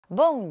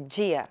Bom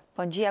dia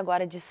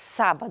agora de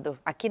sábado,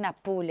 aqui na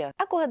Puglia.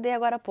 Acordei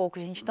agora há pouco,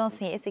 gente, então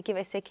assim, esse aqui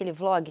vai ser aquele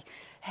vlog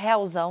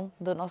realzão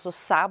do nosso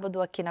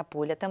sábado aqui na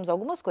Puglia. Temos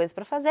algumas coisas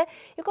para fazer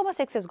e como eu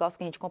sei que vocês gostam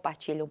que a gente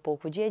compartilhe um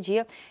pouco o dia a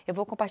dia, eu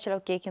vou compartilhar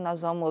o que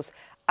nós vamos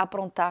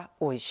aprontar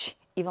hoje.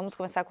 E vamos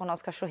começar com o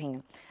nosso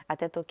cachorrinho.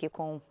 Até tô aqui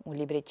com o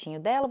libretinho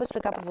dela, vou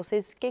explicar para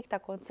vocês o que tá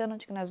acontecendo,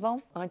 onde que nós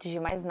vamos. Antes de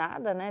mais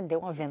nada, né, deu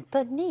uma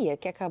ventania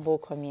que acabou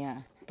com a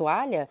minha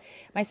toalha,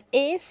 mas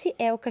esse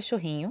é o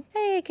cachorrinho.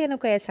 Quem não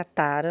conhece a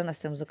Tara, nós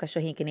temos um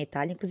cachorrinho aqui na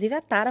Itália, inclusive a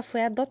Tara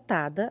foi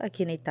adotada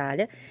aqui na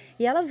Itália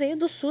e ela veio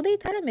do sul da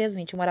Itália mesmo,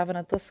 a gente morava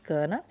na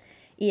Toscana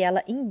e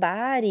ela em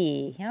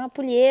Bari, é uma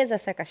pulhesa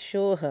essa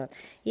cachorra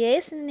e é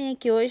esse neném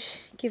aqui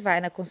hoje que vai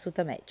na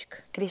consulta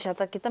médica. Cris já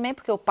tá aqui também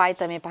porque o pai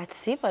também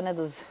participa, né,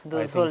 dos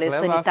rolês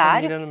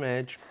sanitários. No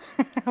médico.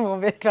 Vamos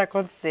ver o que vai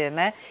acontecer,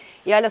 né?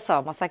 E olha só,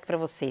 vou mostrar aqui pra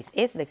vocês.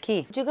 Esse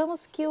daqui,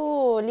 digamos que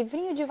o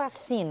livrinho de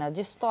vacina,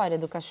 de história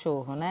do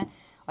cachorro, né?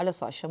 Olha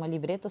só, chama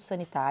libreto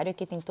sanitário,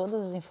 aqui tem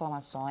todas as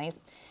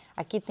informações.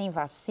 Aqui tem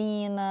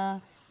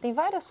vacina, tem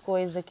várias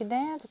coisas aqui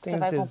dentro que você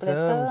vai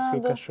completando. Exames, se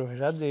o cachorro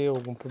já deu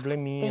algum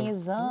probleminha. Tem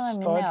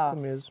exame, um né? Ó,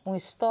 mesmo. Um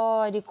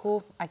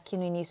histórico. Aqui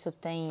no início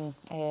tem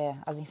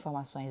as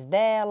informações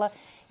dela.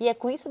 E é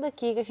com isso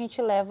daqui que a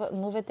gente leva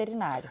no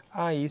veterinário.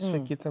 Ah, isso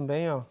aqui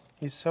também, ó.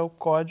 Isso é o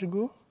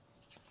código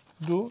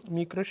do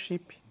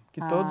microchip,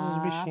 que todos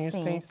os bichinhos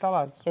têm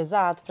instalados.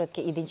 Exato, para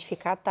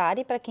identificar a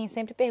Tara e para quem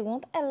sempre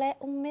pergunta, ela é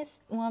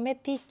uma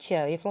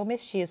metitia, eu ia falar um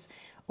mestiço,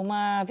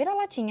 uma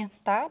vira-latinha,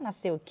 tá?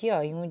 Nasceu aqui,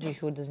 ó, em 1 de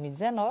julho de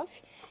 2019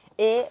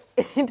 e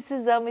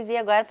precisamos ir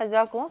agora fazer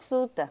uma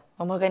consulta.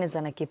 Vamos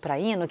organizando aqui para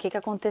ir, o que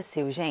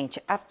aconteceu, gente?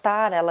 A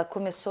Tara, ela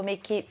começou meio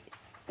que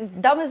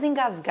dar umas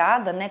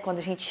engasgadas, né, quando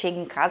a gente chega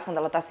em casa, quando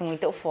ela tá assim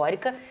muito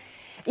eufórica.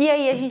 E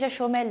aí a gente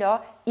achou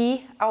melhor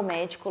ir ao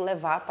médico,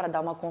 levar para dar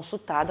uma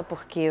consultada,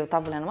 porque eu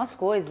estava lendo umas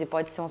coisas e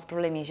pode ser uns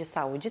probleminhas de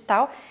saúde e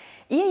tal.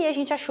 E aí a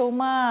gente achou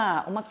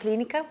uma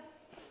clínica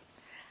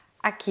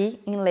aqui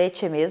em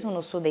Lecce mesmo,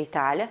 no sul da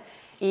Itália,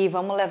 e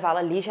vamos levá-la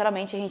ali.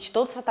 Geralmente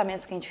todos os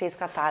tratamentos que a gente fez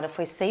com a Tara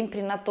foi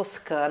sempre na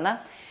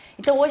Toscana.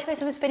 Então hoje vai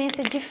ser uma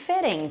experiência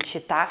diferente,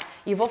 tá?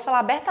 E vou falar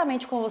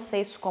abertamente com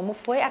vocês como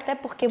foi, até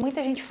porque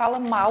muita gente fala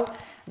mal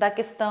da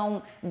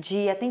questão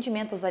de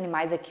atendimento aos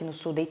animais aqui no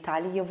sul da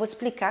Itália e eu vou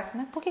explicar,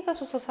 né, por que as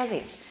pessoas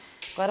fazem isso.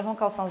 Agora vamos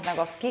calçar uns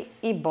negócios aqui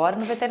e bora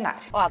no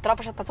veterinário. Ó, a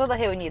tropa já tá toda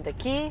reunida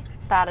aqui,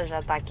 Tara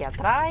já tá aqui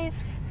atrás,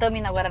 estamos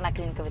indo agora na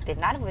clínica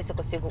veterinária, vou ver se eu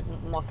consigo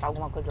mostrar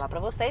alguma coisa lá pra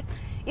vocês.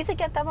 Isso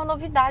aqui é até uma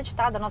novidade,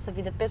 tá, da nossa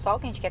vida pessoal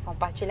que a gente quer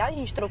compartilhar. A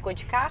gente trocou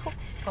de carro,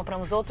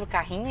 compramos outro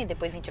carrinho e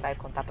depois a gente vai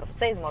contar pra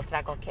vocês,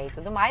 mostrar qual que é e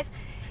tudo mais.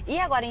 E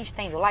agora a gente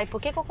tá indo lá, e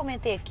por que eu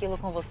comentei aquilo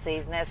com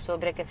vocês, né,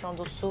 sobre a questão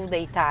do sul da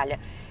Itália?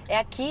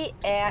 Aqui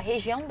é a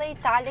região da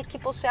Itália que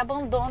possui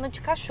abandono de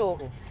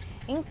cachorro.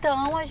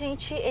 Então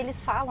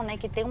eles falam, né,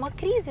 que tem uma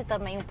crise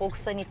também um pouco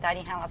sanitária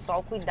em relação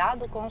ao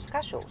cuidado com os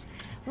cachorros.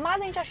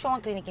 Mas a gente achou uma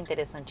clínica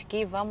interessante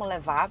aqui, vamos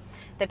levar,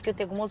 até porque eu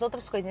tenho algumas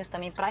outras coisinhas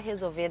também para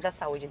resolver da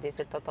saúde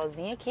desse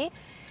totozinho aqui.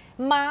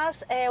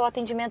 Mas o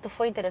atendimento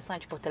foi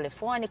interessante por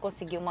telefone,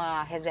 consegui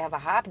uma reserva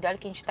rápida. Olha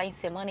que a gente está em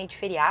semana de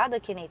feriado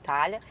aqui na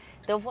Itália,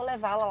 então eu vou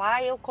levá-la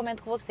lá e eu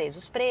comento com vocês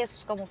os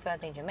preços, como foi o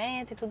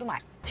atendimento e tudo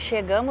mais.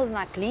 Chegamos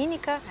na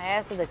clínica,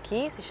 essa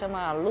daqui se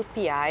chama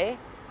Lupiae.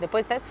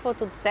 Depois, até se for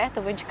tudo certo,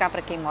 eu vou indicar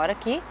para quem mora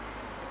aqui.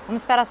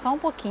 Vamos esperar só um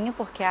pouquinho,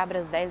 porque abre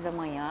às 10 da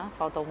manhã,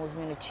 faltam alguns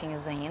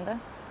minutinhos ainda.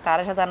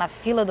 Tara já está na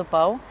fila do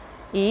pão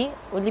e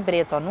o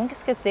libreto, ó, nunca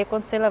esquecer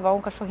quando você levar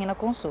um cachorrinho na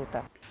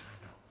consulta.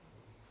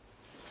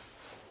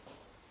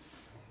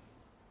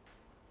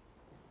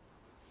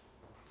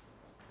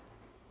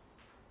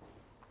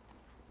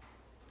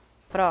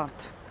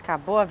 Pronto,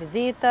 acabou a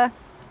visita.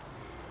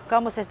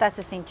 Como você está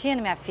se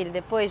sentindo, minha filha,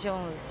 depois de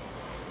uns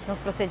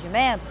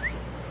procedimentos?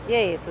 E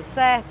aí, tudo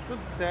certo?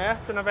 Tudo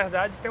certo. Na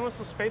verdade, tem uma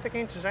suspeita que a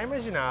gente já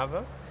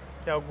imaginava,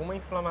 que é alguma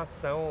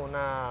inflamação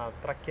na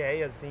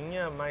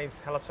traqueiazinha, mas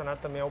relacionada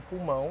também ao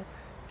pulmão,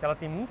 que ela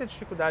tem muita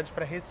dificuldade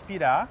para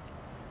respirar,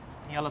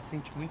 e ela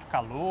sente muito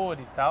calor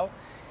e tal,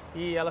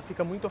 e ela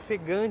fica muito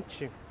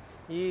ofegante.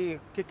 E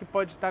o que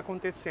pode estar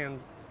acontecendo?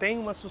 Tem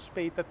uma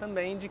suspeita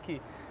também de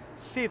que,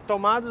 se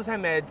tomar os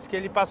remédios que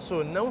ele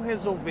passou não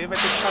resolver, vai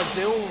ter que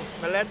fazer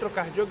um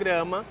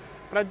eletrocardiograma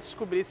para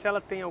descobrir se ela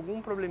tem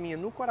algum probleminha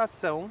no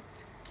coração,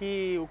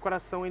 que o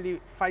coração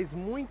ele faz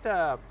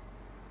muita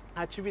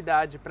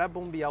atividade para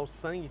bombear o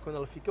sangue quando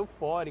ela fica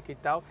eufórica e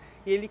tal,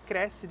 e ele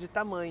cresce de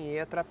tamanho e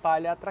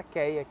atrapalha a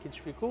traqueia, que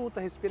dificulta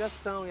a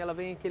respiração e ela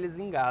vem aqueles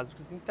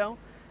engasgos. Então,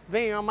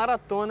 vem uma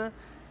maratona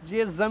de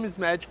exames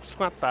médicos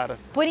com a Tara.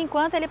 Por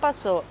enquanto ele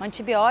passou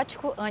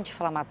antibiótico,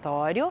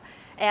 anti-inflamatório.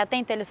 Até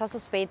então ele só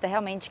suspeita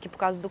realmente que por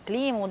causa do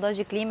clima, mudança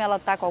de clima, ela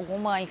tá com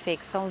alguma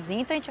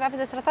infecçãozinha, então a gente vai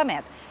fazer esse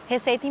tratamento.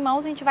 Receita em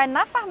mãos, a gente vai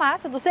na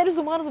farmácia, dos seres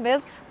humanos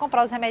mesmo,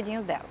 comprar os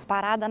remedinhos dela.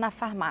 Parada na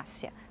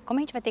farmácia. Como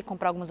a gente vai ter que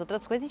comprar algumas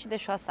outras coisas, a gente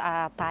deixou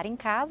a Tara em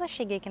casa,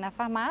 cheguei aqui na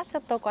farmácia,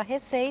 tô com a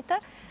receita.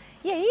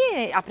 E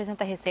aí,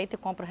 apresenta a receita e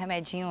compra o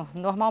remedinho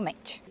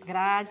normalmente.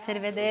 Grazie,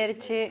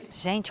 arrivederci.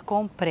 Gente,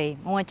 comprei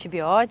um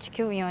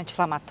antibiótico e um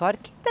anti-inflamatório.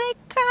 Que trem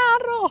caro!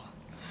 caro!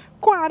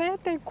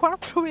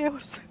 44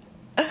 euros.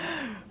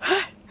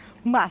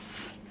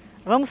 Mas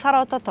vamos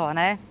para o totó,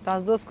 né? Então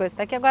as duas coisas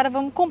tá aqui. Agora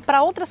vamos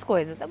comprar outras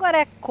coisas. Agora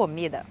é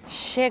comida.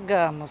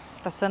 Chegamos,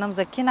 estacionamos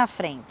aqui na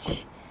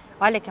frente.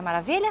 Olha que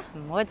maravilha!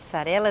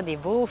 Mozzarella de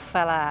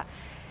búfala.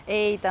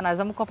 Eita, nós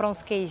vamos comprar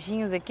uns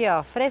queijinhos aqui,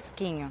 ó,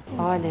 fresquinho.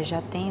 Olha,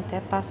 já tem até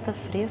pasta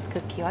fresca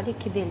aqui. Olha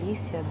que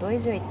delícia, R$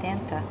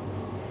 2,80.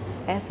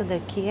 Essa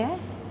daqui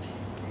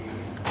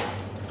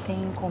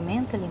tem com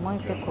menta, limão e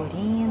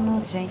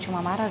pecorino. Gente,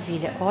 uma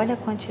maravilha. Olha a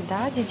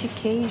quantidade de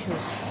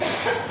queijos.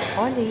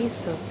 Olha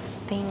isso.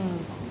 Tem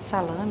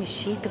salames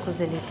típicos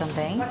ali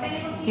também.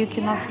 E o que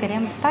nós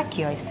queremos está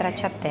aqui, ó,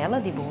 stracciatella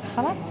de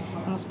búfala.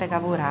 Vamos pegar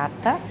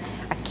burrata,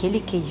 aquele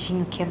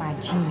queijinho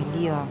queimadinho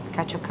ali, ó,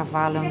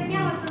 caciocavallo,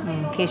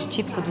 um queijo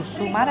típico do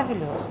sul,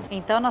 maravilhoso.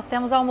 Então nós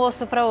temos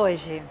almoço para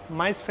hoje.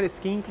 Mais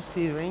fresquinho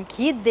possível, hein?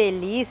 Que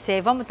delícia!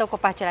 E vamos então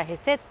compartilhar a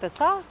receita,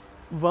 pessoal?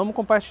 Vamos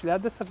compartilhar,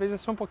 dessa vez vai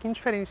ser um pouquinho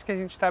diferente do que a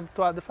gente está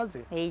habituado a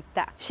fazer.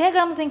 Eita!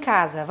 Chegamos em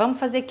casa, vamos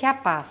fazer aqui a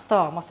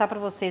pasta, ó, mostrar para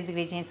vocês os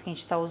ingredientes que a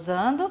gente está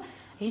usando.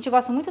 A gente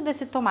gosta muito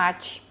desse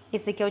tomate,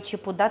 esse aqui é o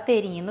tipo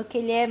daterino, que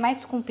ele é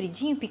mais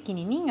compridinho,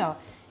 pequenininho, ó.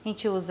 A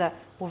gente usa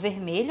o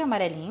vermelho,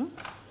 amarelinho,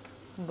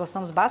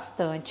 gostamos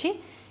bastante.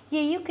 E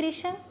aí o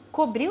Christian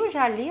cobriu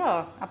já ali,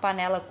 ó, a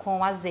panela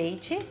com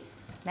azeite,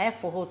 né?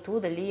 Forrou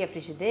tudo ali, a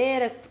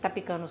frigideira, tá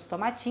picando os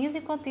tomatinhos,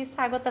 enquanto isso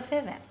a água tá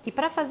fervendo. E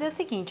para fazer é o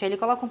seguinte, ele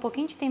coloca um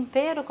pouquinho de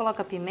tempero,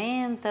 coloca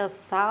pimenta,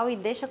 sal e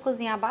deixa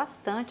cozinhar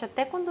bastante,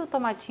 até quando o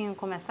tomatinho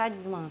começar a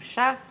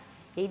desmanchar,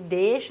 e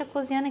deixa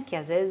cozinhando aqui,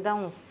 às vezes dá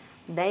uns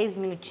 10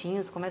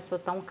 minutinhos, começa a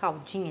soltar um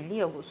caldinho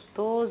ali, ó,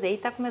 gostoso, e aí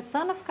tá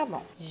começando a ficar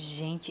bom.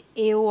 Gente,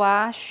 eu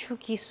acho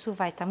que isso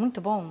vai estar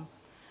muito bom.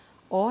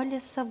 Olha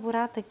essa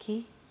burrata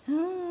aqui.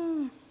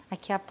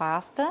 Aqui a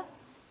pasta.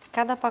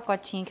 Cada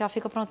pacotinho que ela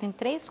fica pronta em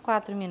 3,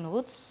 4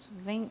 minutos.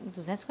 Vem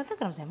 250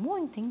 gramas, é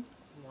muito, hein?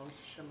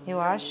 Eu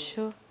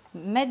acho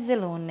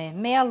mezzaluna,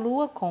 meia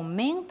lua com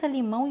menta,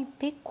 limão e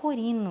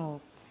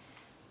pecorino.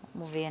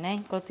 Vamos ver, né?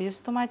 Enquanto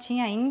isso, o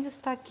tomatinho ainda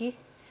está aqui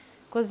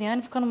cozinhando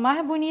e ficando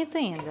mais bonito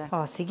ainda.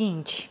 Ó,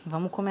 seguinte,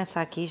 vamos começar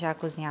aqui já a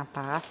cozinhar a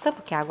pasta,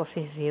 porque a água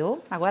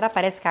ferveu. Agora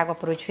parece que a água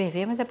parou de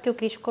ferver, mas é porque o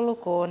Cristo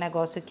colocou o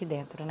negócio aqui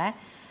dentro, né?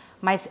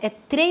 Mas é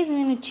 3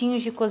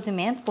 minutinhos de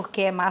cozimento,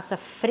 porque é massa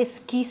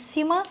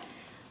fresquíssima.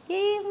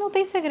 E não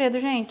tem segredo,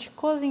 gente.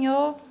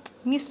 Cozinhou,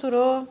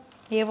 misturou.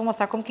 E eu vou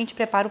mostrar como que a gente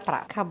prepara o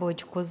prato. Acabou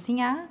de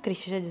cozinhar, o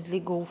Cristo já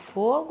desligou o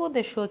fogo,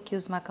 deixou aqui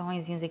os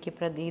macarrõezinhos aqui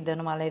para ir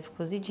dando uma leve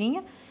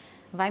cozidinha.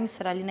 Vai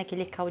misturar ali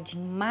naquele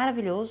caldinho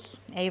maravilhoso.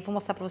 Aí eu vou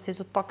mostrar para vocês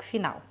o toque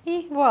final.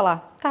 E voilá,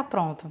 tá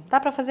pronto.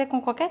 Dá para fazer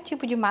com qualquer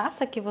tipo de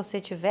massa que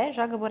você tiver,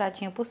 joga a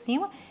buratinha por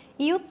cima.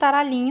 E o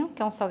taralhinho,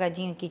 que é um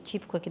salgadinho aqui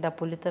típico aqui da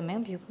Puglia também,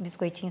 um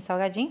biscoitinho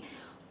salgadinho,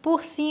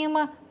 por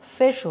cima,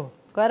 fechou.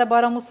 Agora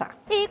bora almoçar.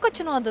 E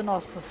continuando o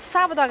nosso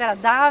sábado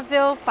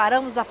agradável,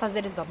 paramos a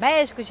afazeres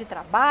domésticos de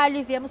trabalho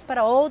e viemos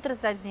para outra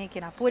cidadezinha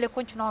aqui na Puglia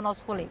continuar o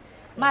nosso rolê.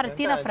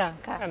 Martina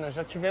Franca. Nós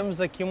já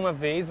tivemos aqui uma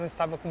vez, mas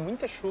estava com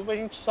muita chuva, a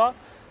gente só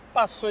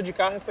passou de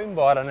carro e foi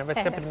embora, né? Vai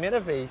ser a primeira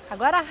vez.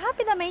 Agora,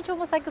 rapidamente, eu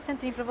vou mostrar aqui o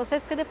centrinho para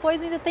vocês, porque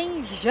depois ainda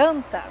tem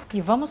janta. E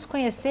vamos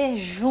conhecer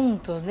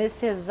juntos,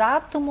 nesse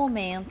exato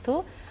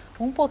momento,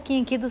 um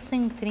pouquinho aqui do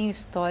centrinho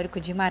histórico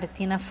de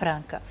Martina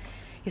Franca.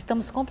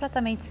 Estamos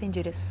completamente sem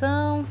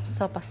direção,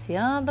 só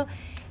passeando.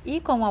 E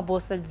como uma boa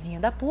cidadezinha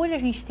da Puglia, a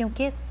gente tem o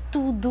quê?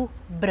 Tudo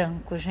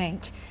branco,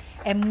 gente.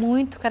 É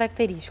muito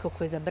característico,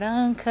 coisa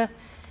branca,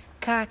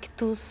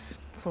 cactos,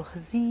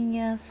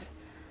 florzinhas,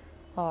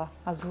 ó,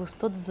 as ruas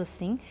todas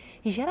assim.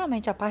 E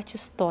geralmente a parte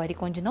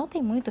histórica, onde não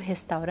tem muito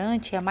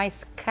restaurante, é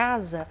mais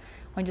casa,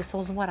 onde são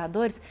os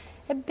moradores,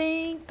 é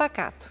bem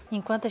pacato.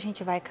 Enquanto a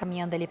gente vai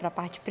caminhando ali para a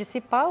parte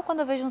principal, quando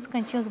eu vejo uns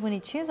cantinhos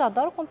bonitinhos, eu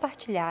adoro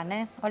compartilhar,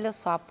 né? Olha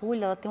só, a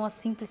Puglia, ela tem uma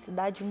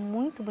simplicidade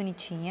muito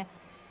bonitinha.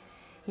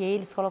 E aí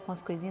eles colocam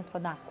as coisinhas para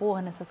dar uma cor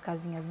nessas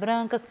casinhas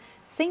brancas.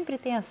 Sempre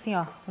tem assim,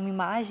 ó, uma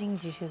imagem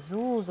de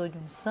Jesus ou de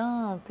um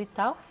santo e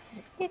tal.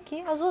 E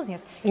aqui as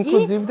luzinhas.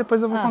 Inclusive,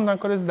 depois eu vou contar uma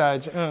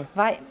curiosidade.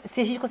 Vai, se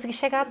a gente conseguir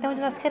chegar até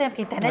onde nós queremos,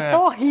 porque a internet tá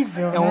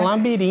horrível, né? É um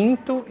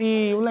labirinto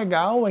e o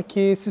legal é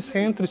que esses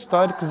centros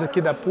históricos aqui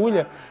da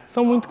Puglia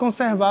são muito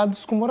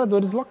conservados com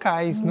moradores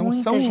locais. Não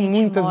são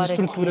muitas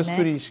estruturas aqui,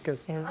 né?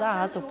 Turísticas.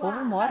 Exato, o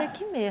povo mora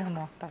aqui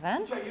mesmo, tá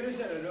vendo?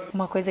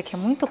 Uma coisa que é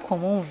muito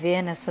comum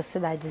ver nessas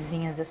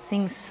cidadezinhas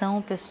assim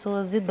são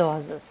pessoas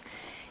idosas.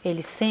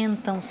 Eles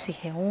sentam, se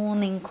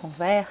reúnem,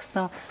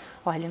 conversam.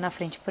 Olha, ali na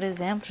frente, por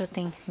exemplo, já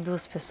tem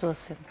 2 pessoas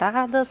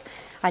sentadas.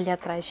 Ali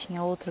atrás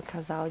tinha outro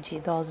casal de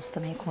idosos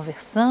também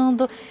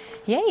conversando.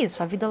 E é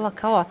isso, a vida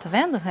local, ó, tá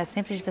vendo? É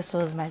sempre de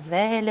pessoas mais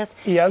velhas.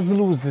 E as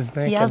luzes,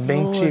 né? Que é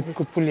bem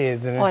típico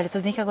pugliese, né? Olha,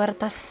 tudo bem que agora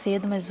tá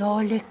cedo, mas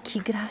olha que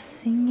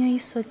gracinha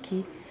isso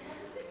aqui.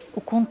 O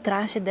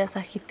contraste dessa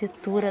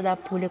arquitetura da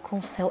Puglia com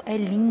o céu é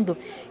lindo.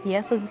 E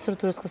essas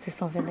estruturas que vocês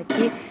estão vendo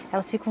aqui,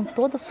 elas ficam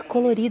todas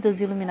coloridas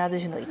e iluminadas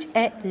de noite.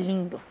 É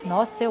lindo.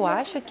 Nossa, eu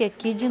acho que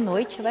aqui de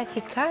noite vai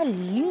ficar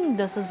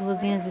lindo essas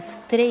ruazinhas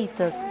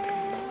estreitas,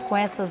 com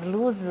essas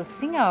luzes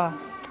assim, ó.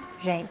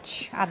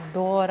 gente,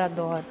 adoro,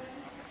 adoro.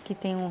 Aqui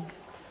tem um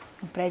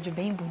prédio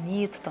bem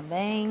bonito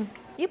também.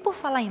 E por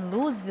falar em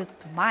luzes e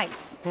tudo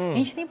mais, a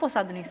gente tem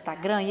postado no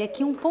Instagram e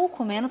aqui um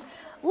pouco menos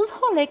os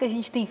rolês que a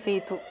gente tem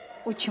feito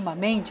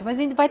ultimamente, mas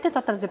a gente vai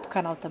tentar trazer pro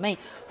canal também.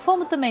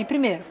 Fomos também,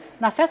 primeiro,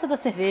 na festa da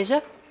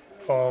cerveja.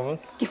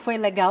 Fomos. Que foi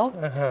legal.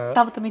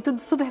 Tava também tudo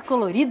super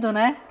colorido,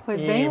 né? Foi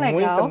bem legal.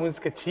 Muita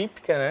música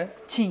típica, né?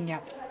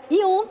 Tinha.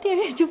 E ontem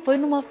a gente foi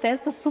numa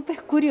festa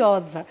super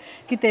curiosa,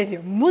 que teve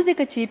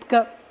música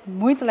típica,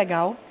 muito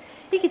legal,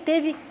 e que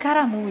teve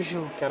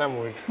caramujo.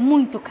 Caramujo.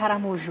 Muito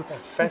caramujo.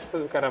 A festa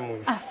do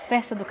caramujo. A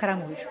festa do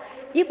caramujo.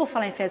 E por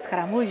falar em festa do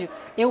caramujo,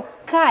 eu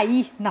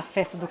caí na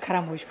festa do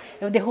caramujo.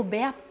 Eu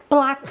derrubei a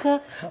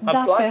placa da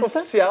festa. A placa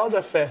oficial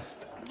da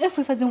festa. Eu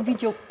fui fazer um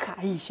vídeo e eu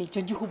caí, gente.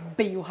 Eu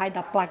derrubei o raio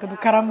da placa do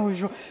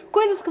caramujo.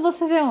 Coisas que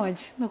você vê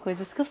onde? No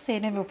Coisas que eu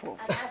sei, né, meu povo?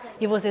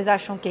 E vocês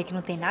acham o quê? Que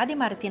não tem nada em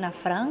Martina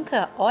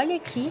Franca? Olha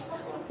aqui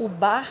o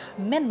bar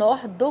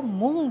menor do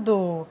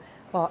mundo.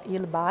 Ó,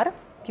 il bar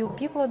più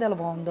piccolo del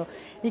mondo.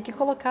 E que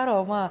colocaram,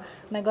 ó, um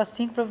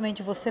negocinho que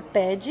provavelmente você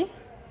pede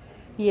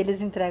e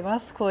eles entregam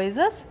as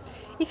coisas.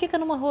 E fica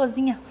numa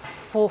ruazinha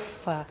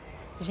fofa.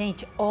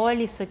 Gente,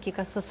 olha isso aqui com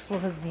essas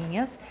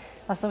florzinhas.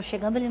 Nós estamos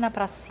chegando ali na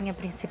pracinha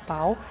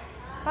principal.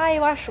 Ah,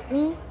 eu acho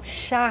um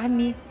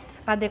charme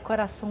a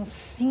decoração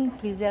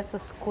simples e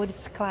essas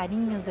cores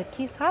clarinhas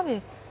aqui,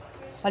 sabe?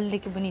 Olha ali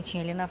que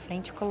bonitinho. Ali na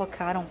frente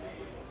colocaram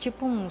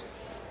tipo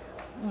uns...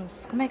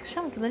 Como é que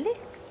chama aquilo ali?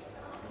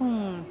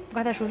 Um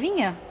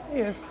guarda-chuvinha?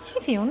 Isso.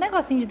 Enfim, um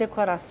negocinho de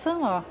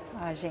decoração, ó.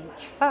 Ah,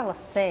 gente, fala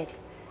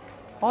sério.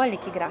 Olha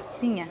que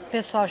gracinha. O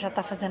pessoal já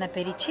tá fazendo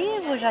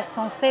aperitivo, já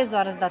são 6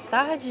 horas da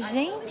tarde.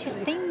 Gente,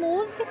 tem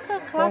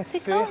música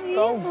clássica ao vivo.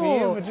 Ao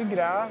vivo, de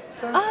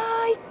graça.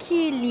 Ai,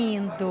 que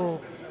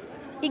lindo.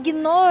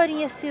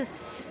 Ignorem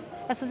essas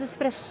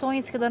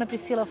expressões que a dona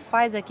Priscila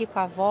faz aqui com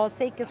a avó.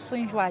 Sei que eu sou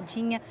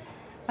enjoadinha,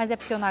 mas é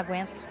porque eu não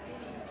aguento.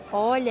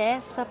 Olha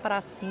essa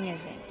pracinha,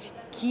 gente.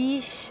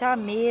 Que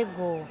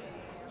chamego.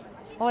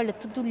 Olha,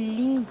 tudo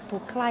limpo,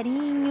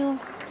 clarinho.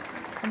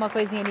 Uma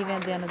coisinha ali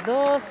vendendo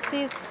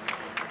doces.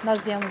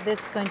 Nós viemos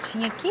desse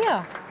cantinho aqui,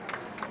 ó.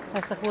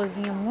 Essa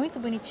ruazinha muito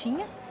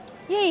bonitinha.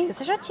 E aí,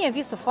 você já tinha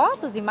visto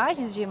fotos,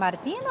 imagens de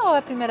Martina ou é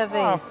a primeira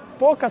vez?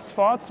 Poucas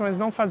fotos, mas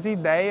não fazia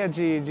ideia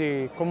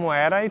de como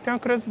era. E tem uma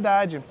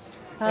curiosidade.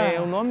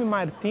 O nome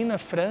Martina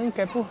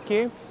Franca é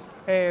porque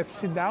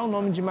se dá o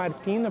nome de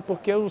Martina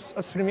porque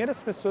as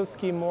primeiras pessoas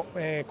que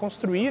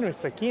construíram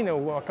isso aqui, né,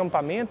 o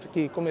acampamento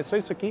que começou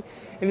isso aqui,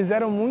 eles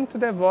eram muito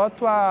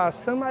devotos a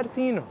San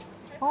Martino.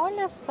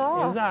 Olha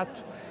só.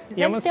 Exato.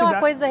 Sempre tem uma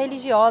coisa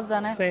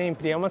religiosa, né?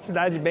 Sempre. É uma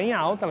cidade bem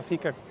alta, ela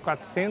fica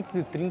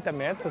 430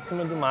 metros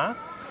acima do mar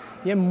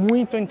e é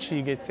muito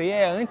antiga. Isso aí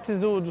é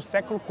antes do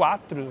século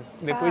IV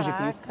depois de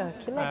Cristo. Caraca,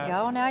 que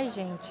legal, né? Ai,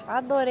 gente,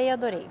 adorei,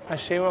 adorei.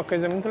 Achei uma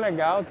coisa muito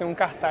legal, tem um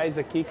cartaz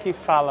aqui que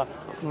fala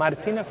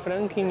Martina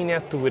Franca em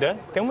miniatura.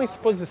 Tem uma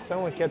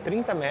exposição aqui a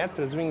 30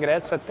 metros, o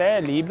ingresso até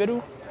é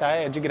líbero, tá?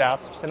 É de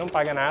graça, você não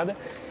paga nada.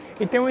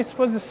 E tem uma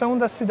exposição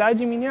da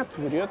cidade em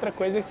miniatura. E outra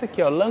coisa é isso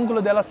aqui, ó,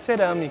 l'Angolo della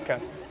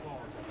Ceramica.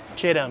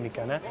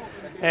 Cerâmica, né?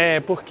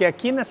 Porque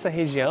aqui nessa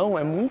região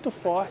é muito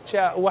forte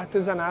o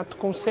artesanato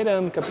com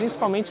cerâmica.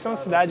 Principalmente tem uma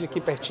cidade aqui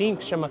pertinho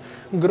que se chama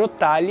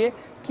Grottaglie,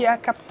 que é a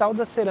capital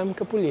da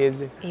cerâmica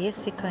pugliese.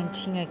 Esse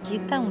cantinho aqui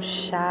tá um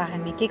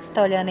charme. O que você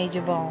tá olhando aí de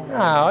bom?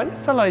 Ah, olha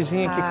essa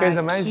lojinha, que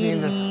coisa mais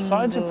linda. Lindo.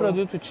 Só de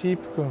produto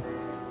típico.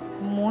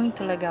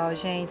 Muito legal,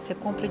 gente. Você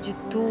compra de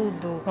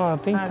tudo. Ó,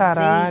 tem azeite,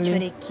 caralho,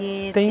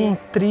 orequete. tem um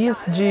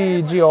tris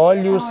de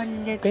óleos.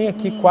 Olha, tem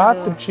aqui lindo.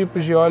 4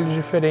 tipos de óleos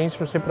diferentes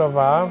para você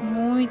provar.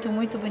 Muito,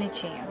 muito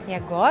bonitinho. E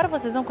agora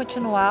vocês vão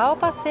continuar o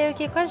passeio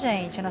aqui com a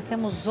gente. Nós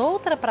temos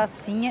outra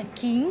pracinha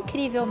que,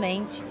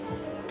 incrivelmente,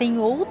 tem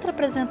outra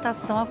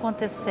apresentação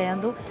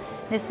acontecendo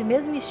nesse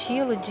mesmo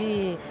estilo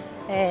de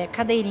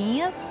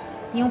cadeirinhas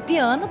e um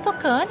piano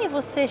tocando. E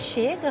você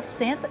chega,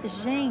 senta...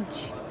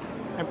 Gente...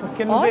 É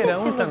porque no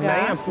verão também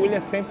a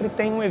Puglia sempre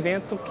tem um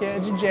evento que é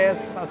de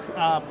jazz.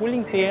 A Puglia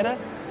inteira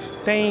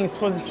tem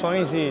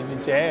exposições de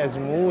jazz, de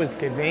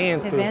música,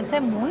 eventos. Eventos é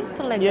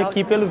muito legal. E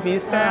aqui, pelo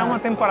visto, é uma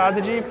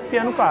temporada de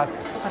piano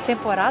clássico. Uma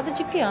temporada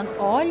de piano.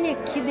 Olha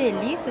que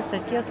delícia isso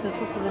aqui, as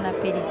pessoas fazendo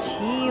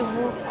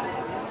aperitivo.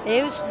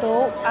 Eu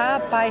estou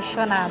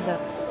apaixonada.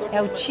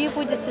 É o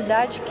tipo de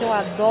cidade que eu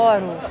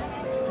adoro.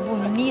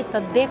 Bonita,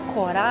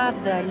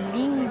 decorada,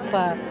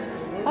 limpa.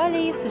 Olha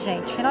isso,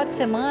 gente. Final de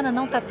semana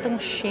não tá tão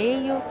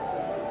cheio.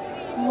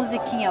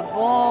 Musiquinha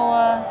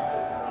boa.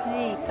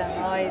 Eita,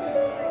 nós.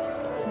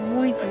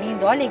 Muito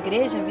lindo. Olha a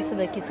igreja vista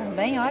daqui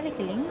também. Olha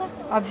que linda.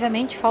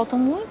 Obviamente, faltam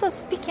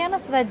muitas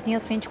pequenas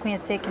cidadezinhas pra gente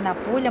conhecer aqui na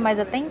Puglia, mas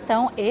até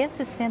então,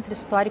 esse centro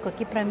histórico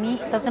aqui, pra mim,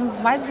 tá sendo um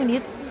dos mais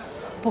bonitos,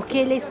 porque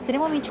ele é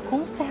extremamente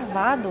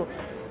conservado,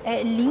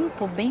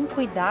 limpo, bem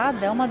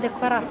cuidado. É uma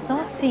decoração,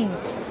 assim,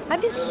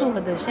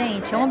 absurda,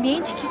 gente. É um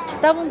ambiente que te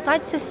dá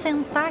vontade de você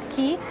sentar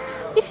aqui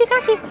e ficar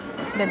aqui,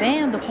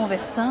 bebendo,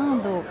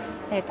 conversando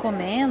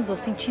comendo,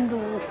 sentindo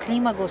o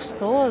clima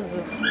gostoso.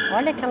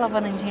 Olha aquela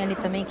varandinha ali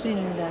também, que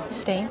linda.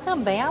 Tem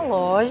também a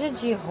loja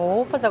de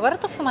roupas. Agora eu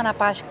tô filmando a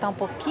parte que tá um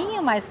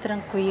pouquinho mais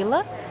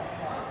tranquila,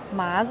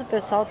 mas o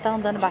pessoal tá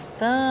andando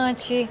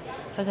bastante,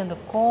 fazendo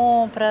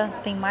compra.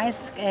 Tem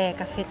mais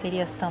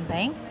cafeterias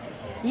também.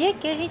 E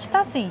aqui a gente tá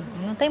assim,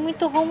 não tem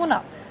muito rumo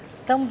não.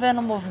 Estamos vendo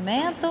o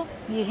movimento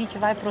e a gente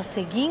vai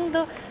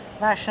prosseguindo,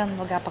 vai achando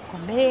lugar para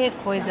comer,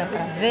 coisa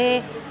para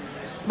ver,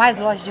 mais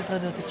lojas de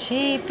produto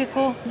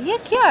típico. E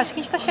aqui, ó, acho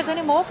que a gente está chegando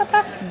em uma outra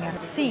pracinha.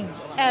 Sim,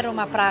 era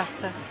uma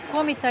praça.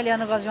 Como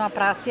italiano gosta de uma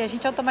praça e a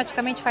gente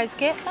automaticamente faz o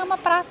quê? Ama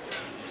praça.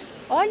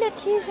 Olha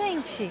aqui,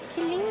 gente, que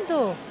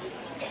lindo!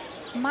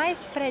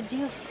 Mais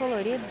predinhos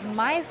coloridos,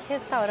 mais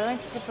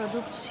restaurantes de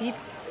produtos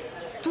típicos,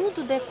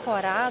 tudo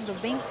decorado,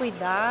 bem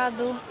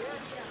cuidado.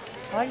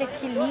 Olha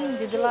que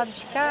lindo, e do lado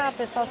de cá, o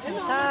pessoal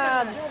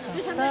sentado,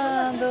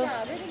 descansando.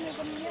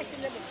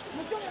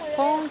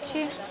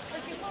 Fonte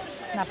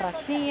na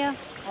pracinha,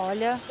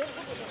 olha,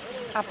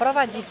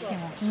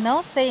 aprovadíssimo.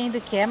 Não sei ainda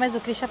o que é, mas o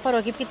Christian parou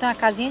aqui porque tem uma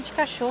casinha de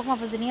cachorro, uma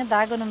vasilhinha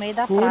d'água no meio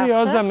da praça.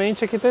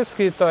 Curiosamente aqui está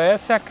escrito, ó,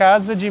 essa é a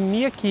casa de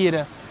Mia,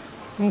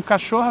 um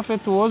cachorro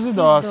afetuoso e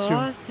dócil.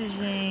 Dócil,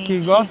 gente. Que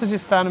gosta de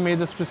estar no meio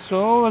das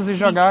pessoas e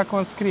jogar com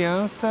as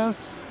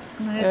crianças.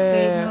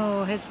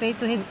 No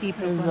respeito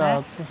recíproco,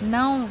 exato. Né?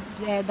 Não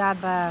dá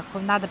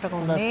nada para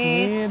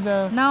comer,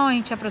 não a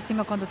gente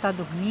aproxima quando está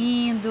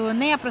dormindo,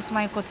 nem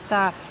aproximar enquanto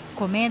está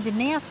comendo e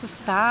nem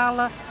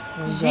assustá-la.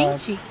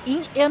 Gente,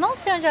 eu não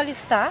sei onde ela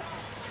está,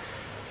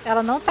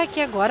 ela não está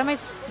aqui agora,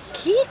 mas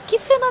que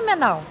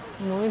fenomenal.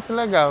 Muito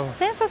legal.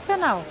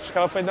 Sensacional. Acho que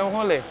ela foi dar um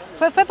rolê.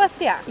 Foi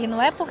passear. E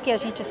não é porque a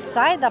gente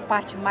sai da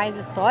parte mais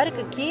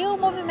histórica que o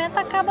movimento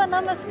acaba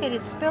não, meus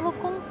queridos. Pelo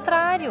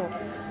contrário.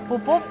 O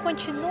povo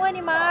continua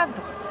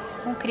animado,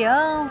 com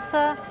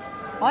criança.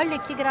 Olha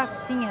que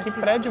gracinha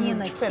essa prédio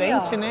esquina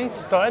diferente, aqui, ó. Né?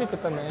 Histórico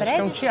também.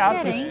 Prédio acho que é um teatro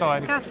diferente,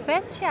 histórico.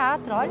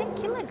 Café-teatro, olha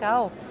que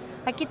legal.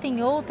 Aqui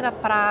tem outra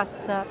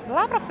praça.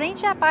 Lá pra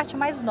frente é a parte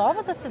mais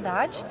nova da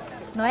cidade.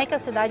 Não é que a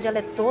cidade ela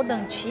é toda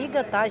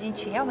antiga, tá? A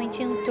gente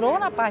realmente entrou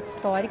na parte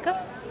histórica.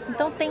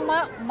 Então tem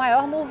uma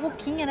maior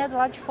muvuquinha, né, do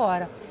lado de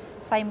fora.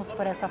 Saímos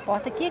por essa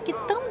porta aqui. Aqui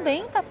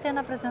também tá tendo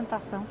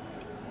apresentação.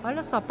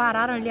 Olha só,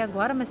 pararam ali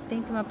agora, mas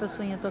tem uma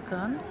pessoinha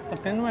tocando. Tá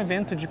tendo um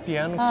evento de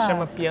piano que se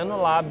chama Piano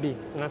Lab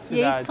na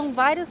cidade. E aí são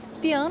vários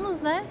pianos,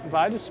 né?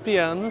 Vários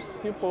pianos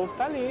e o povo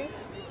tá ali,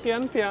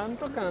 piano,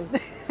 tocando.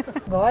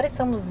 Agora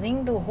estamos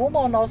indo rumo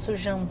ao nosso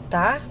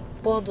jantar.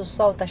 O pôr do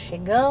sol tá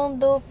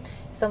chegando.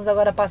 Estamos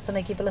agora passando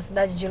aqui pela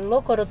cidade de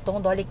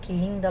Locorotondo. Olha que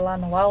linda lá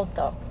no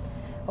alto, ó.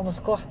 Vamos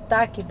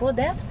cortar aqui por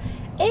dentro.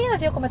 E eu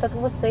havia comentado com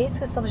vocês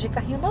que estamos de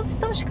carrinho novo.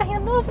 Estamos de carrinho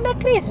novo, né,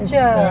 Christian?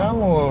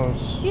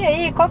 Estamos. E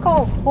aí, qual que é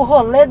o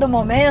rolê do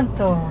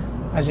momento?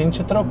 A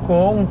gente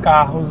trocou um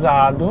carro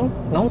usado.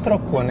 Não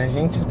trocou, né? A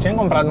gente tinha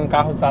comprado um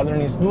carro usado no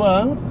início do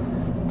ano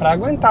para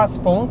aguentar as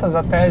pontas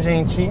até a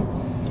gente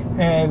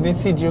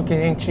decidir o que a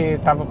gente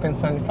estava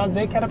pensando em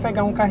fazer, que era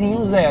pegar um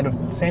carrinho zero.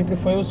 Sempre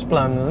foi os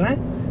planos, né?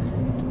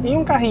 E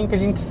um carrinho que a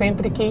gente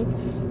sempre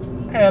quis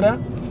era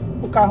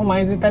o carro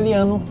mais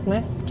italiano,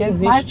 né, que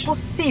existe. Mais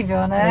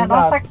possível, né?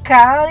 Exato. Nossa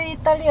cara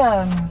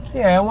italiana. Que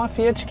é uma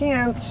Fiat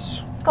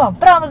 500.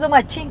 Compramos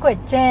uma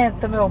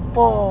 500, meu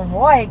povo.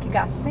 Olha que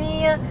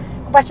gracinha.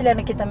 Compartilhando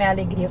aqui também a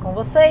alegria com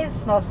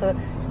vocês. Nosso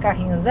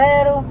carrinho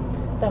zero.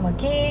 Estamos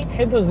aqui.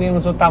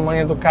 Reduzimos o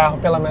tamanho do carro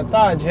pela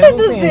metade?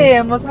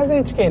 Reduzimos. Mas a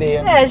gente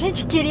queria. A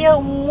gente queria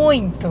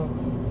muito.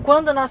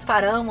 Quando nós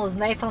paramos,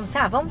 né, e falamos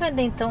assim, vamos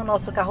vender então o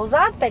nosso carro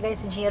usado, pegar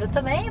esse dinheiro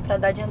também para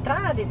dar de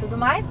entrada e tudo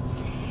mais.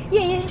 E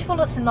aí a gente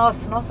falou assim,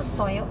 nosso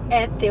sonho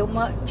é ter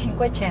uma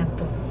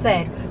 500,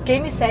 sério. Quem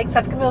me segue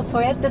sabe que o meu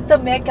sonho é ter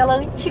também aquela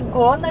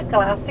antigona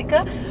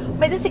clássica,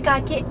 mas esse carro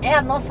aqui é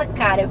a nossa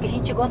cara, é o que a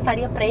gente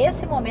gostaria para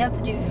esse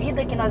momento de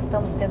vida que nós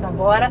estamos tendo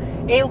agora,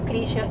 eu,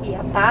 Christian e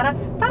a Tara.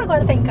 Tara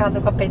agora tá em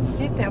casa com a pet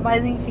sitter,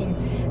 mas enfim,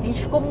 a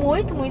gente ficou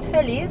muito, muito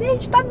feliz e a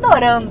gente tá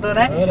adorando,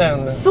 né?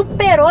 Adorando.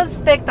 Superou as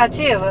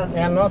expectativas.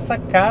 É a nossa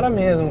cara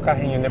mesmo o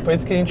carrinho,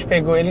 depois que a gente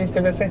pegou ele, a gente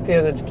teve a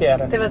certeza de que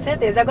era. Teve a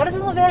certeza, e agora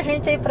vocês vão ver a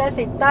gente aí pra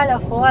essa Itália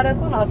fora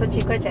com nossa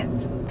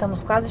 500.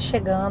 Estamos quase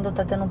chegando,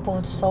 tá tendo um pôr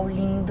do sol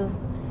lindo,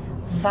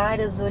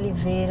 várias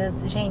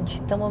oliveiras. Gente,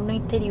 estamos no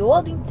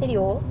interior do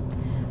interior,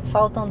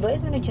 faltam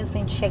 2 minutinhos pra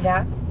gente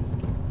chegar.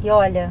 E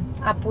olha,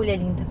 a Puglia é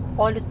linda,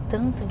 olha o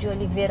tanto de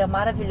oliveira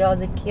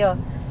maravilhosa aqui, ó.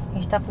 A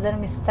gente tá fazendo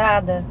uma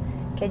estrada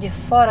que é de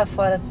fora a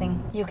fora assim.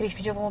 E o Cris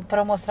pediu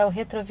pra eu mostrar o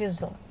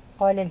retrovisor.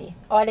 Olha ali,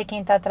 olha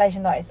quem tá atrás de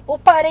nós, o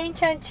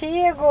parente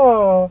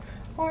antigo,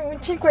 um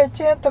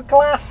 500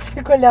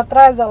 clássico ali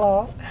atrás, olha lá,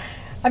 ó.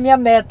 A minha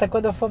meta,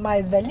 quando eu for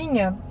mais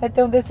velhinha, é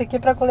ter um desse aqui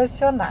para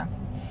colecionar.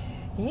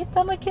 E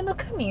estamos aqui no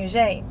caminho,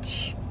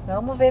 gente.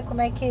 Vamos ver como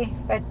é que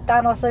vai estar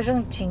a nossa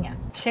jantinha.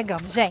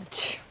 Chegamos,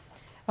 gente.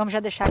 Vamos já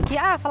deixar aqui.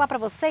 Falar para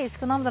vocês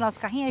que o nome do nosso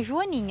carrinho é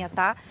Joaninha,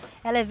 tá?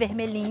 Ela é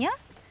vermelhinha.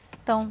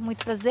 Então,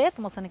 muito prazer.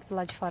 Tô mostrando aqui do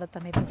lado de fora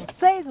também para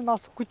vocês. O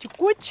nosso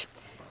cuti-cuti.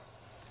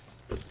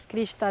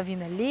 Cris tá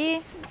vindo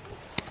ali.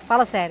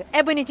 Fala sério.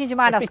 É bonitinho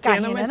demais nosso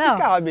carrinho, mas né? Não?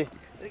 Que cabe.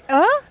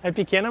 Hã? É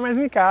pequena, mas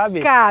me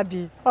cabe.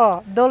 Cabe.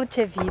 Ó,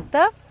 Dolce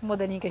Vita, o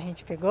modelinho que a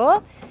gente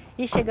pegou.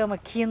 E chegamos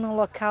aqui num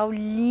local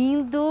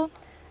lindo.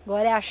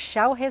 Agora é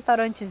achar o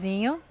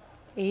restaurantezinho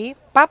e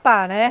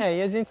papar, né? É,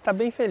 e a gente tá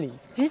bem feliz.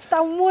 A gente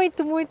tá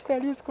muito, muito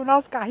feliz com o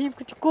nosso carrinho,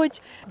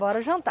 cuticute.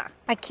 Bora jantar.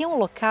 Aqui é um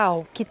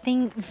local que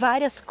tem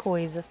várias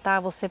coisas, tá?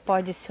 Você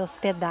pode se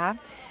hospedar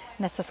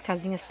nessas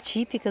casinhas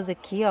típicas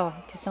aqui, ó,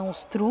 que são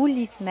os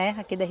trulli, né?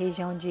 Aqui da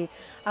região de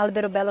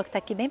Alberobello, que tá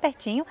aqui bem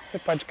pertinho. Você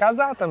pode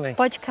casar também.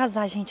 Pode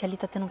casar, gente, ali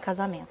tá tendo um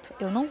casamento.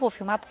 Eu não vou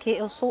filmar porque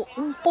eu sou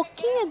um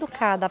pouquinho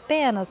educada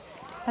apenas,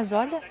 mas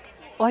olha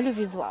o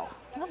visual.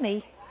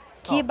 Amei.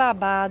 Que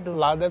babado.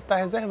 Lá deve estar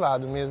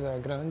reservado, mesa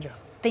grande. Ó.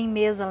 Tem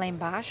mesa lá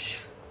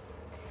embaixo.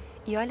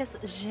 E olha,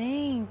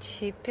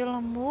 gente, pelo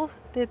amor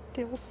de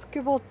Deus, que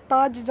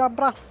vontade de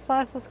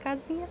abraçar essas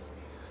casinhas.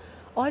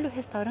 Olha o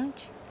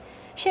restaurante.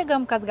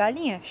 Chegamos com as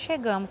galinhas?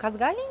 Chegamos com as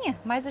galinhas,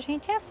 mas a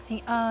gente é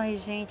assim. Ai,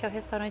 gente, é o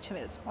restaurante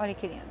mesmo. Olha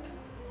que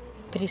lindo.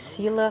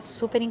 Priscila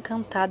super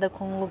encantada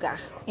com o lugar.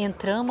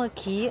 Entramos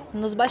aqui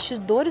nos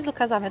bastidores do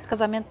casamento. O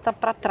casamento tá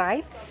para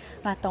trás,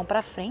 mas estão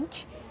para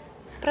frente.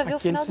 Para ver aqui o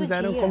final do dia. Eles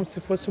fizeram como se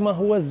fosse uma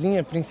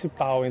ruazinha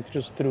principal entre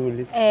os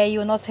trulles. É, e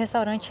o nosso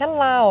restaurante é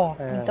lá, ó.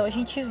 É. Então a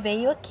gente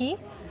veio aqui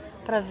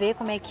para ver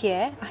como é que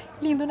é. Ai,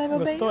 lindo, né, meu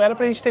bem? Gostou? Era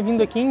pra gente ter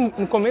vindo aqui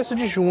no começo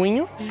de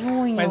junho.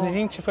 Mas a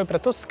gente foi pra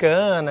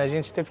Toscana, a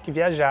gente teve que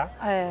viajar.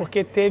 É.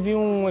 Porque teve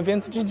um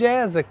evento de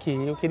jazz aqui.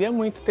 Eu queria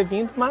muito ter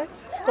vindo,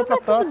 mas ficou pra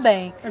próxima. Tudo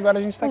bem. Agora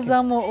a gente tá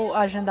Usamos aqui. o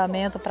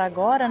agendamento para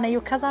agora, né? E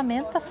o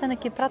casamento tá sendo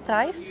aqui para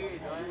trás.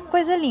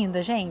 Coisa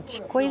linda,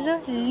 gente.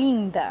 Coisa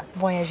linda.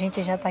 Bom, e a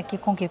gente já tá aqui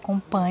com o quê? Com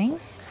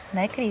pães,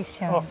 né,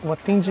 Christian? Ó, o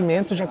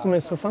atendimento já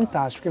começou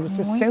fantástico. Porque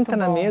você senta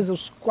na mesa,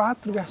 os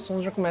 4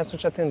 garçons já começam a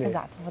te atender.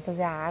 Exato. Vou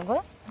trazer a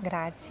água.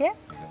 Grazie.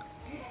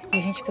 E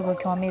a gente pegou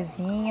aqui uma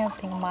mesinha.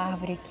 Tem uma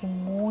árvore aqui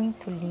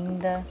muito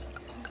linda.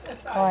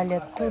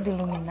 Olha, tudo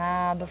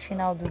iluminado.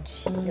 Final do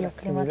dia. O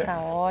clima tá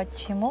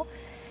ótimo.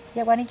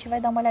 E agora a gente vai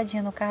dar uma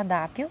olhadinha no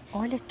cardápio.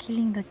 Olha que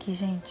lindo aqui,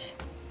 gente.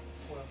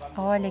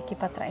 Olha aqui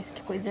para trás,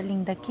 que coisa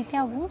linda. Aqui tem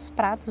alguns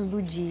pratos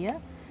do dia.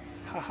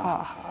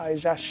 Ai,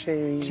 já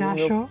achei. Já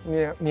achou?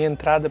 Minha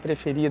entrada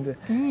preferida.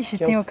 Ixi,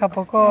 tem o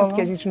capocolo.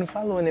 Porque a gente não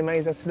falou, né?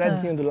 Mas a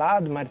cidadezinha do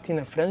lado,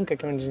 Martina Franca,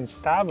 que é onde a gente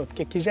estava,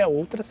 porque aqui já é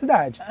outra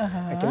cidade.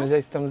 Aqui nós já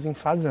estamos em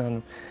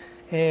Fasano.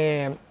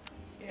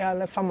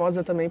 Ela é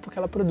famosa também porque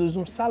ela produz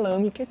um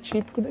salame que é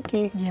típico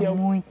daqui. Que é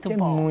muito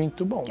bom. É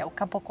muito bom. Que é o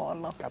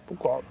capocolo.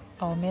 Capocolo.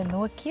 Ó, o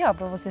menu aqui, ó,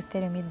 para vocês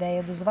terem uma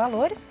ideia dos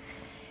valores.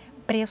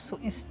 Preço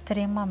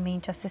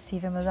extremamente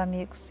acessível, meus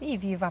amigos. E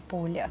viva a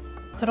Puglia!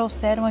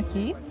 Trouxeram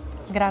aqui,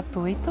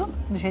 gratuito,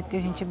 do jeito que a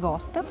gente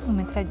gosta,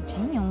 uma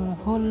entradinha, um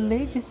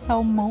rolê de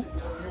salmão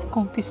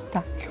com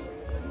pistáquio.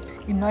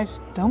 E nós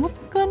estamos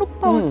tocando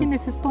pau aqui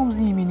nesses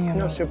pãozinhos, menino.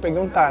 Nossa, eu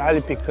peguei um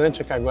taralho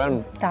picante aqui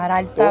agora.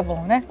 Taralho tá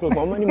bom, né? Ficou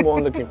igual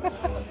marimbondo aqui.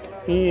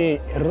 E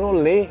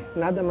rolê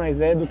nada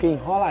mais é do que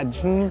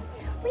enroladinho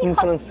em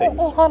francês.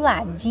 O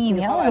roladinho,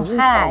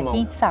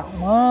 enroladinho de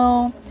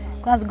salmão.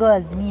 Com as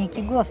gosminhas aqui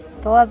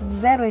gostosas,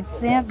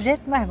 0,800, do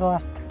jeito que nós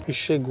gosta. E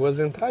chegou as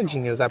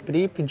entradinhas. A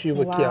Pri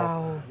pediu aqui,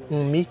 ó,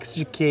 um mix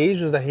de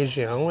queijos da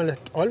região.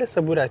 Olha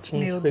essa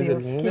buratinha, que coisa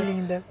linda. Que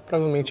linda.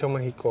 Provavelmente é uma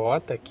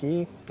ricota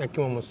aqui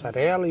uma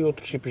mussarela e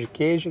outro tipo de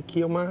queijo.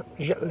 Aqui é uma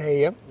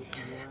geleia,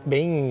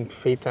 bem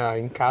feita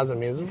em casa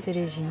mesmo. De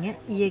cerejinha.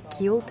 E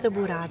aqui outra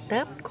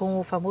burrata com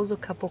o famoso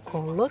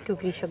capocolo, que o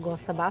Christian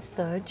gosta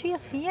bastante. E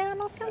assim é a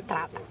nossa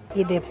entrada.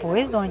 E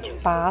depois do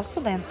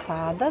antipasto, da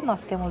entrada,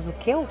 nós temos o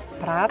quê? O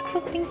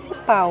prato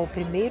principal, o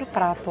primeiro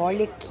prato.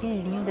 Olha que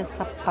linda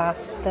essa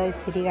pasta,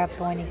 esse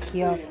rigatone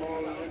aqui, ó.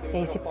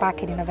 Esse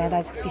paccheri, na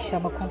verdade, que se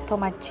chama, com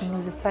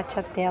tomatinhos,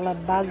 stracciatella,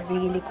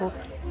 basílico.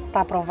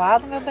 Tá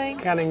aprovado, meu bem?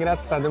 Cara, é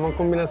engraçado. É uma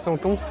combinação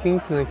tão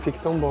simples, né? Que fica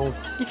tão bom.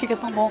 E fica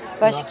tão bom.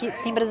 Eu acho que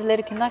tem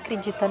brasileiro que não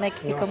acredita, né?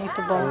 Que fica muito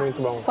bom. É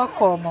muito bom. Só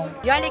comam.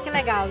 E olha que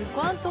legal.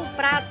 Enquanto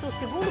o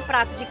segundo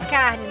prato de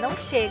carne não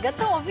chega,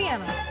 estão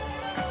ouvindo?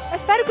 Eu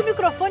espero que o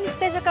microfone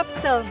esteja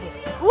captando.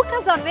 O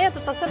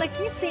casamento tá sendo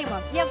aqui em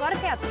cima. E agora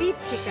tem a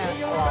pizzica.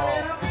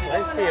 Lá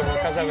em cima, o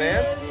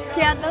casamento. Que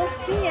é a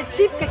dancinha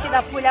típica aqui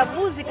da Puglia, a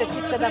música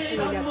típica da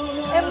Puglia.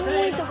 É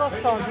muito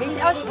gostosa, gente.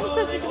 Eu acho que é uma das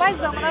coisas que a gente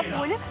mais ama na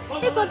Puglia.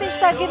 Enquanto a gente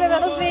tá aqui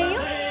bebendo vinho,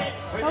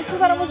 vamos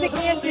escutar a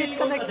musiquinha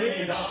típica daqui.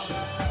 Ei,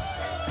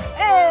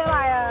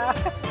 Laia!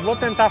 Vou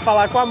tentar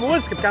falar com a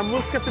música, porque a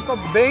música ficou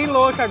bem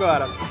louca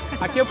agora.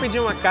 Aqui eu pedi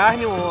uma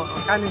carne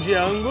de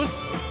Angus,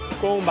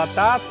 com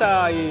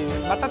batata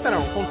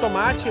com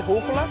tomate,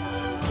 rúcula.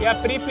 E a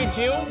Pri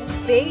pediu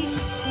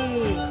peixe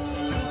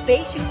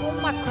com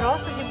uma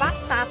crosta de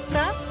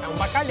batata. É um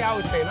bacalhau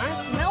isso aí, não é?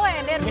 Não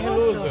é,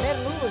 merluzzo.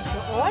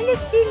 Olha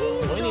que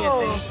lindo.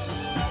 Bonito, hein?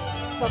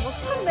 Vamos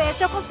comer,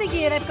 se eu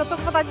conseguir, né? Porque eu tô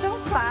com vontade de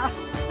dançar.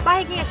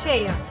 Barriguinha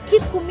cheia, que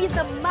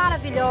comida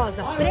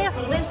maravilhosa,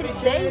 preços entre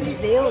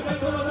 10 euros,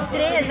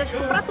 13, acho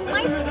que o prato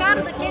mais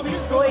caro daqui é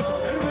 18,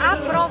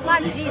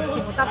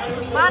 aprovadíssimo, tá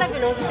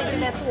maravilhoso,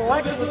 atendimento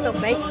ótimo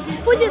também.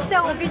 Podia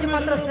ser um vídeo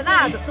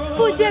patrocinado?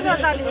 Podia,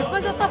 meus amigos,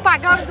 mas eu tô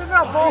pagando do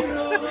meu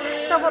bolso,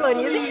 então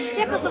valorizem.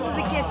 E com essa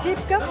musiquinha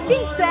típica,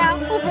 encerra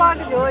o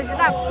vlog de hoje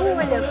na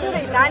Puglia, sul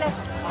da Itália.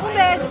 Um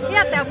beijo e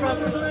até o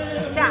próximo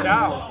vídeo. Tchau!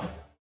 Tchau!